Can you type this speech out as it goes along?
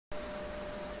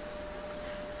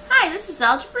This is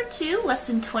Algebra 2,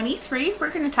 Lesson 23. We're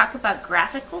going to talk about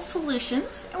graphical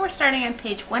solutions, and we're starting on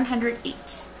page 108.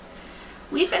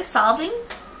 We've been solving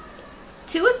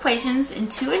two equations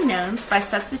and two unknowns by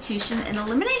substitution and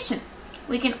elimination.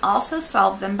 We can also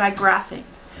solve them by graphing.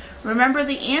 Remember,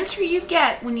 the answer you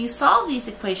get when you solve these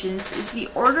equations is the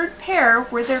ordered pair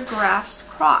where their graphs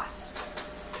cross.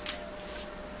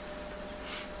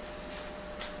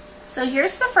 So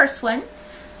here's the first one.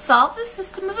 Solve the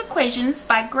system of equations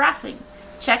by graphing.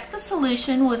 Check the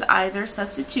solution with either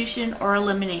substitution or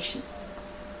elimination.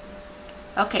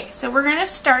 Okay, so we're going to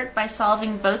start by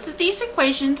solving both of these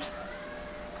equations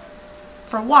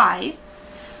for y,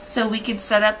 so we can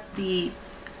set up the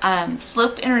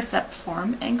slope-intercept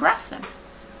form and graph them.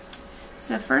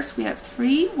 So first we have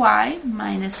 3y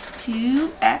minus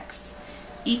 2x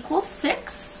equals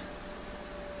 6.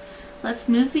 Let's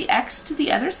move the x to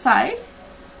the other side.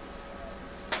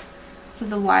 So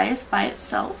the y is by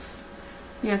itself.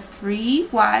 We have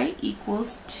 3y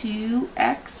equals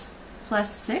 2x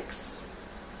plus 6.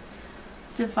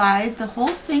 Divide the whole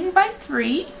thing by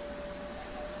 3.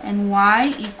 And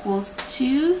y equals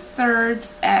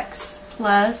 2/3 x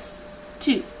plus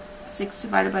 2. 6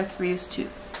 divided by 3 is 2.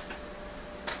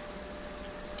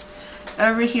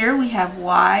 Over here we have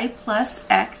y plus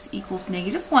x equals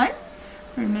 -1.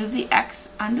 Remove the x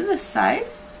onto this side.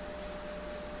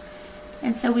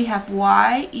 And so we have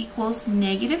y equals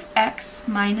 -x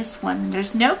minus 1.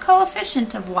 There's no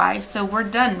coefficient of y, so we're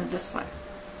done with this one.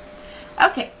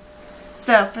 Okay,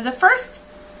 so for the first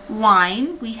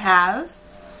line, we have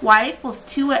y equals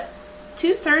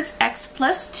 2/3 x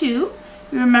plus 2.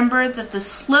 Remember that the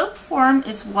slope form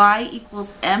is y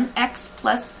equals mx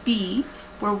plus b,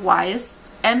 where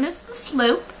m is the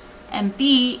slope and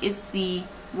b is the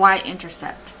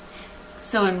y-intercept.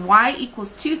 So in y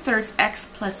equals 2/3 x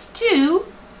plus 2,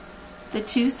 the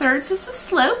 2/3 is the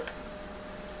slope,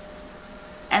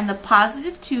 and the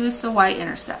positive 2 is the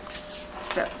y-intercept.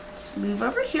 So let's move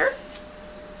over here.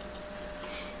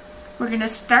 We're going to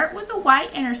start with the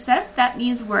y-intercept. That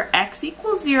means where x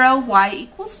equals 0, y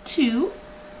equals 2.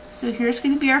 So here's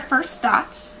going to be our first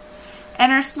dot.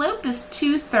 And our slope is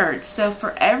 2/3. So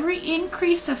for every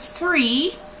increase of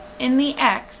 3 in the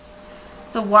x,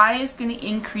 the y is going to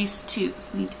increase 2.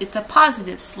 It's a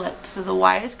positive slope, so the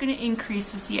y is going to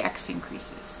increase as the x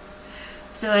increases.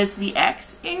 So as the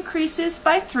x increases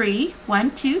by 3,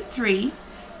 1, 2, 3,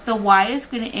 the y is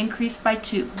going to increase by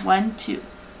 2, 1, 2.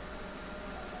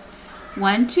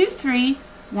 1, 2, 3,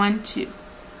 1, 2.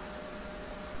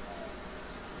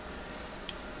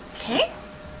 Okay.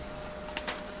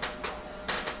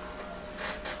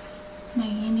 My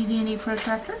handy dandy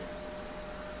protractor.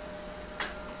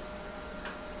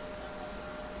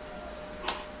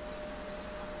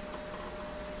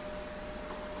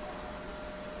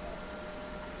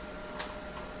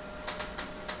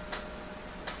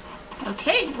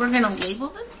 Okay, we're going to label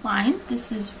this line.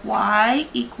 This is y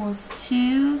equals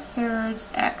 2/3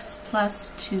 x plus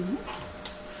 2.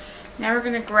 Now we're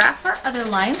going to graph our other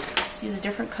line. Let's use a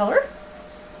different color.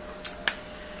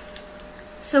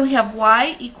 So we have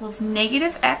y equals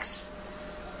 -x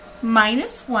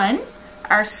minus 1.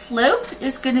 Our slope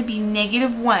is going to be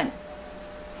 -1.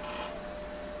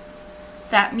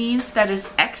 That means that as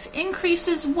x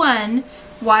increases 1,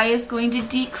 y is going to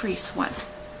decrease 1.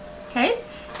 Okay?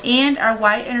 And our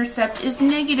y-intercept is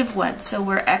 -1. So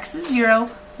where x is 0,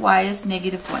 y is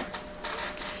 -1.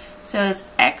 So as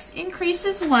x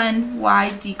increases 1,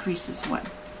 y decreases 1.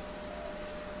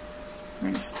 We're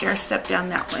going to stair step down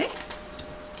that way.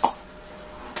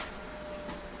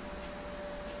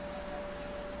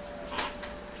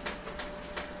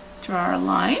 Draw our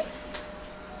line.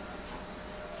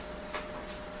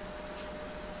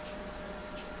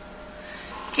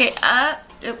 Okay,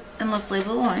 and let's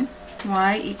label the line.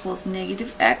 Y equals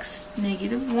 -x,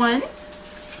 -1.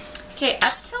 Okay,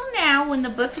 up till now, when the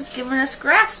book has given us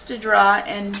graphs to draw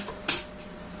and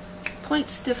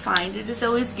points to find, it has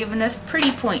always given us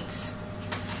pretty points.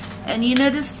 And you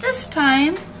notice this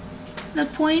time, the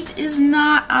point is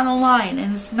not on a line,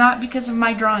 and it's not because of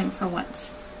my drawing for once.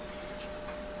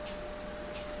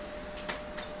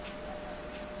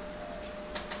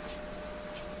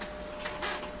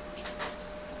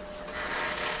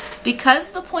 Because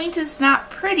the point is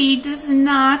not pretty does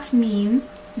not mean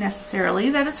necessarily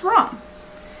that it's wrong.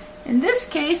 In this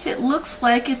case, it looks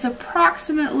like it's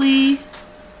approximately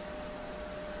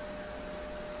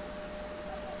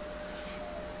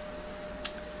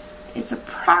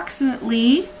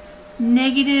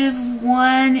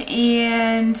 -1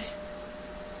 and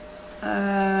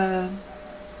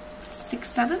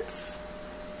 6/7.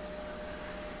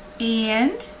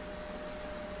 And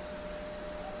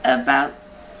about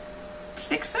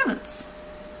 6/7.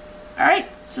 Alright,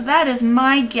 so that is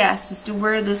my guess as to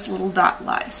where this little dot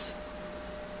lies.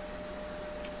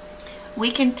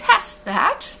 We can test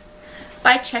that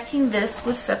by checking this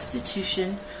with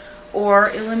substitution or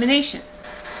elimination.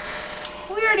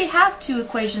 We already have two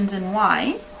equations in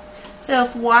y. So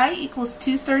if y equals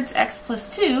 2/3 x plus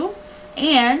 2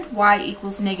 and y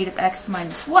equals negative x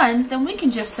minus 1, then we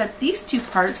can just set these two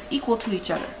parts equal to each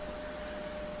other.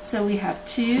 So we have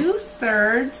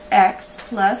 2/3 x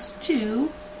plus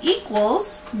 2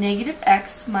 equals negative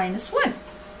x minus 1.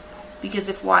 Because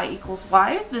if y equals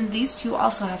y, then these two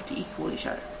also have to equal each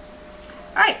other.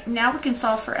 Alright, now we can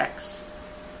solve for x.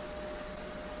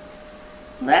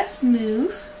 Let's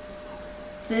move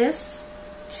this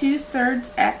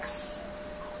 2/3 x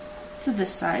to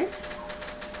this side.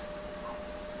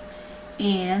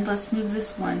 And let's move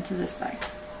this 1 to this side.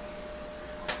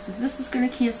 So this is going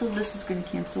to cancel, this is going to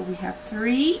cancel. We have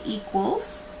 3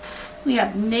 equals, we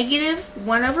have negative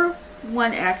 1 over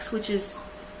 1x, which is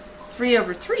 3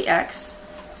 over 3x.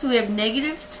 So we have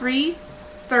negative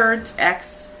 3/3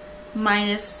 x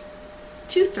minus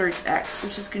 2/3 x,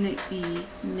 which is going to be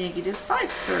negative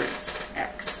 5/3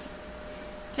 x.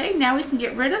 Okay, now we can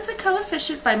get rid of the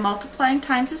coefficient by multiplying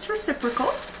times its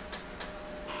reciprocal.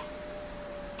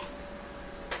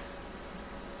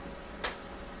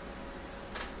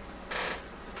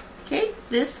 Okay,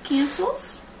 this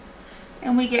cancels,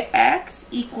 and we get x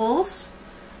equals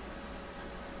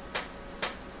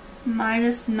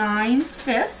minus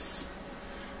 9/5,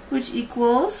 which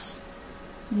equals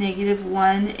negative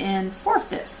 1 and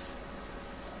 4/5.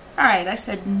 Alright, I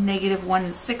said negative 1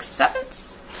 and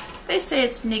 6/7. They say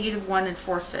it's negative 1 and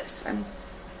 4/5. I'm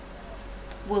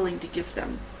willing to give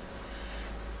them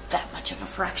that much of a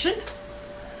fraction.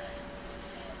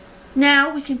 Now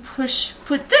we can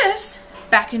put this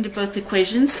back into both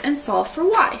equations and solve for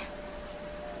y.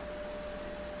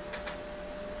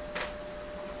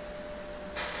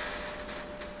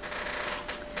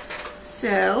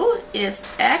 So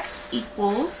if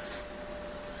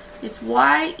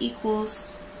y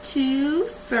equals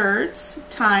 2/3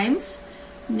 times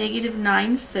negative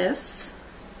 9/5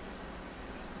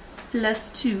 plus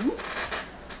 2,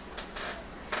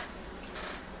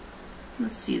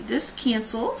 let's see, this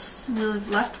cancels, we'll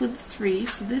be left with 3,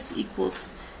 so this equals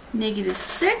negative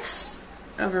 6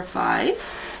 over 5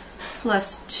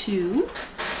 plus 2,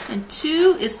 and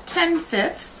 2 is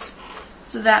 10/5,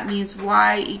 so that means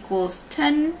y equals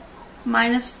 10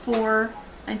 minus 4,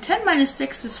 and 10 minus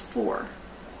 6 is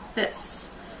 4/5,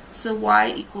 so y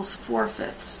equals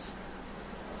 4/5.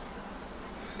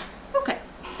 Okay,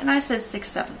 and I said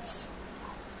 6/7.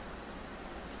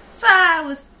 So I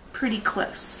was pretty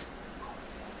close.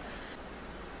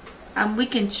 We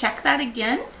can check that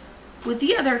again with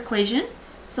the other equation.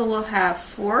 So we'll have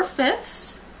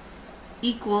 4/5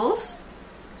 equals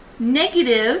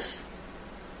negative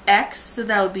x, so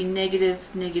that would be negative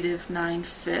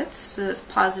 9/5, so that's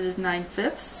positive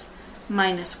 9/5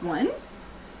 minus 1,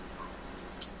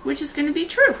 which is going to be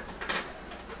true.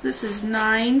 This is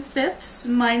 9/5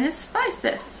 minus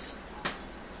 5/5,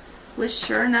 which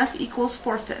sure enough equals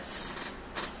 4/5.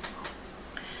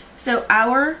 So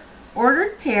our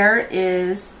ordered pair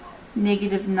is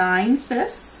negative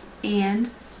 9/5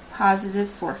 and positive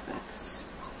 4/5.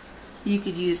 You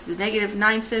could use the negative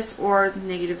 9/5 or the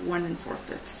negative 1 and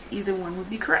 4/5. Either one would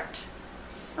be correct.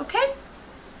 Okay?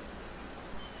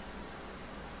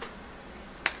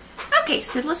 Okay,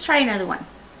 so let's try another one.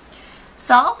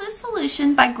 Solve this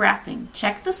solution by graphing.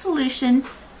 Check the solution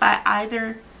by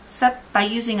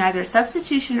using either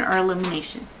substitution or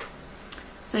elimination.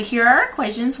 So here are our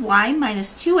equations. Y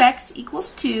minus 2x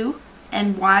equals 2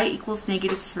 and y equals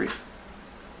negative 3.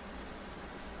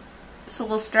 So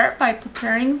we'll start by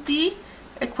preparing the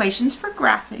equations for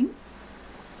graphing.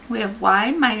 We have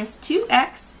y minus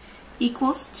 2x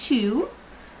equals 2.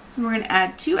 So we're going to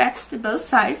add 2x to both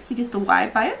sides to get the y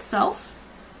by itself.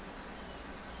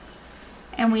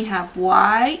 And we have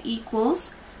y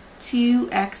equals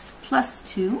 2x plus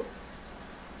 2.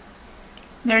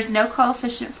 There's no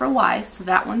coefficient for y, so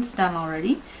that one's done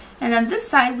already. And on this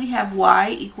side we have y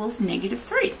equals negative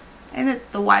 3. And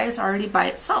the y is already by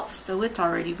itself, so it's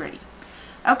already ready.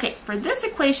 Okay, for this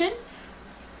equation,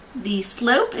 the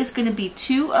slope is going to be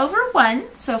 2 over 1.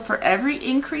 So for every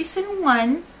increase in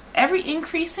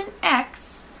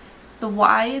x, the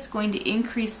y is going to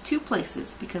increase 2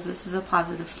 places because this is a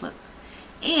positive slope.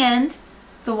 And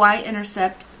the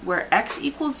y-intercept, where x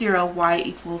equals 0, y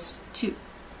equals 2.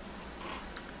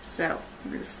 So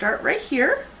we're going to start right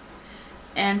here.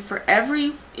 And for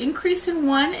every increase in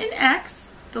 1 in x,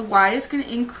 the y is going to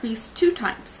increase 2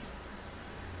 times.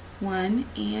 1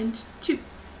 and 2.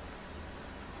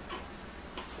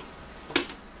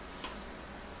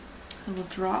 I will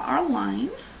draw our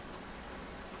line.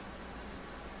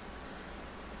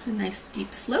 It's a nice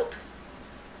steep slope.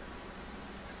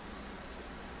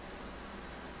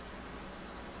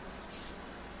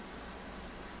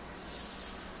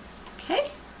 Okay.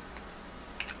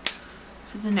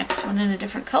 So the next one in a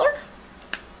different color.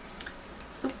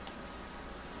 Oop.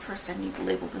 First I need to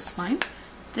label this line.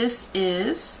 This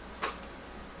is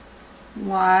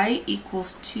y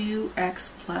equals 2x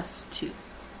plus 2.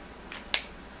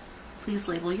 Please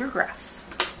label your graphs.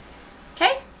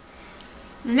 Okay?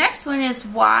 The next one is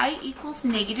y equals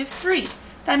negative 3.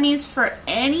 That means for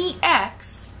any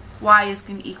x, y is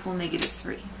going to equal negative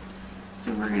 3.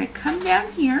 So we're going to come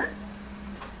down here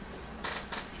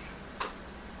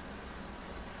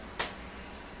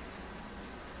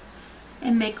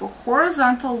and make a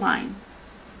horizontal line,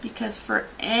 because for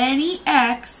any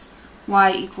x,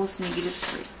 y equals negative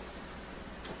 3.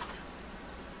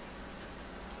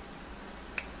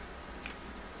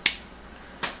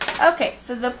 Okay,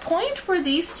 so the point where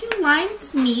these two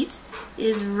lines meet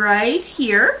is right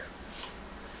here,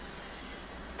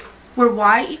 where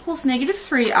y equals negative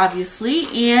 3,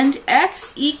 obviously, and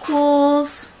x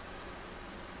equals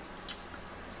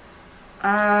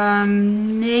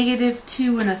negative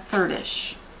 2 and a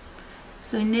third-ish.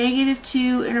 So negative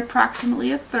 2 and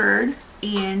approximately a third,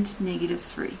 and negative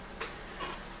 3.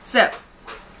 So,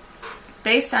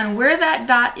 based on where that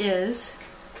dot is,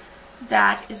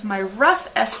 that is my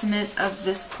rough estimate of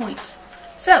this point.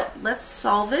 So, let's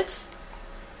solve it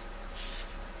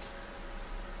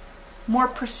more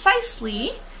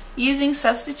precisely using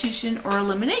substitution or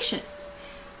elimination.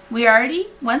 We already,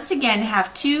 once again,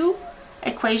 have two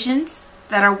equations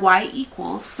that are y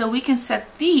equals, so we can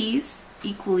set these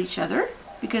equal each other,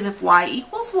 because if y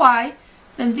equals y,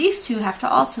 then these two have to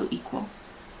also equal.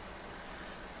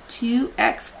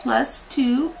 2x plus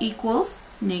 2 equals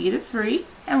negative 3,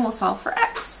 and we'll solve for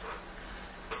x.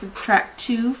 Subtract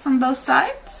 2 from both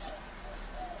sides.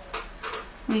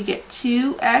 We get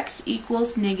 2x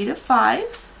equals negative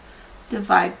 5.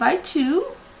 Divide by 2,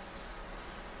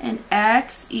 and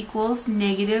x equals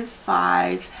negative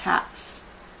 5 halves,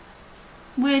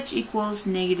 which equals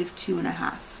negative 2 and a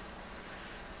half.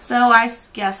 So I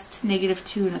guessed negative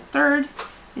 2 and a third.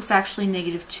 It's actually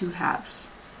negative 2 halves.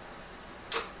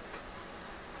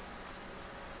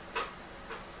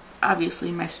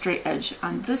 Obviously my straight edge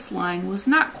on this line was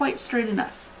not quite straight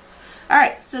enough.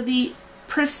 Alright, so the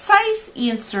precise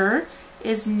answer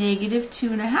is negative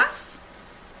 2 and a half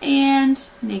and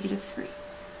negative 3.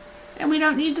 And we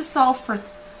don't need to solve for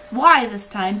y this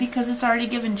time because it's already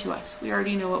given to us. We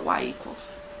already know what y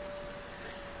equals.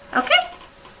 Okay,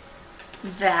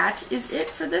 that is it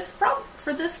for this problem,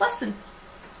 for this lesson.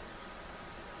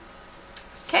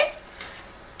 Okay,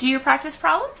 do your practice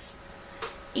problems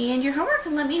and your homework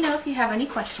and let me know if you have any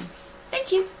questions.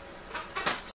 Thank you.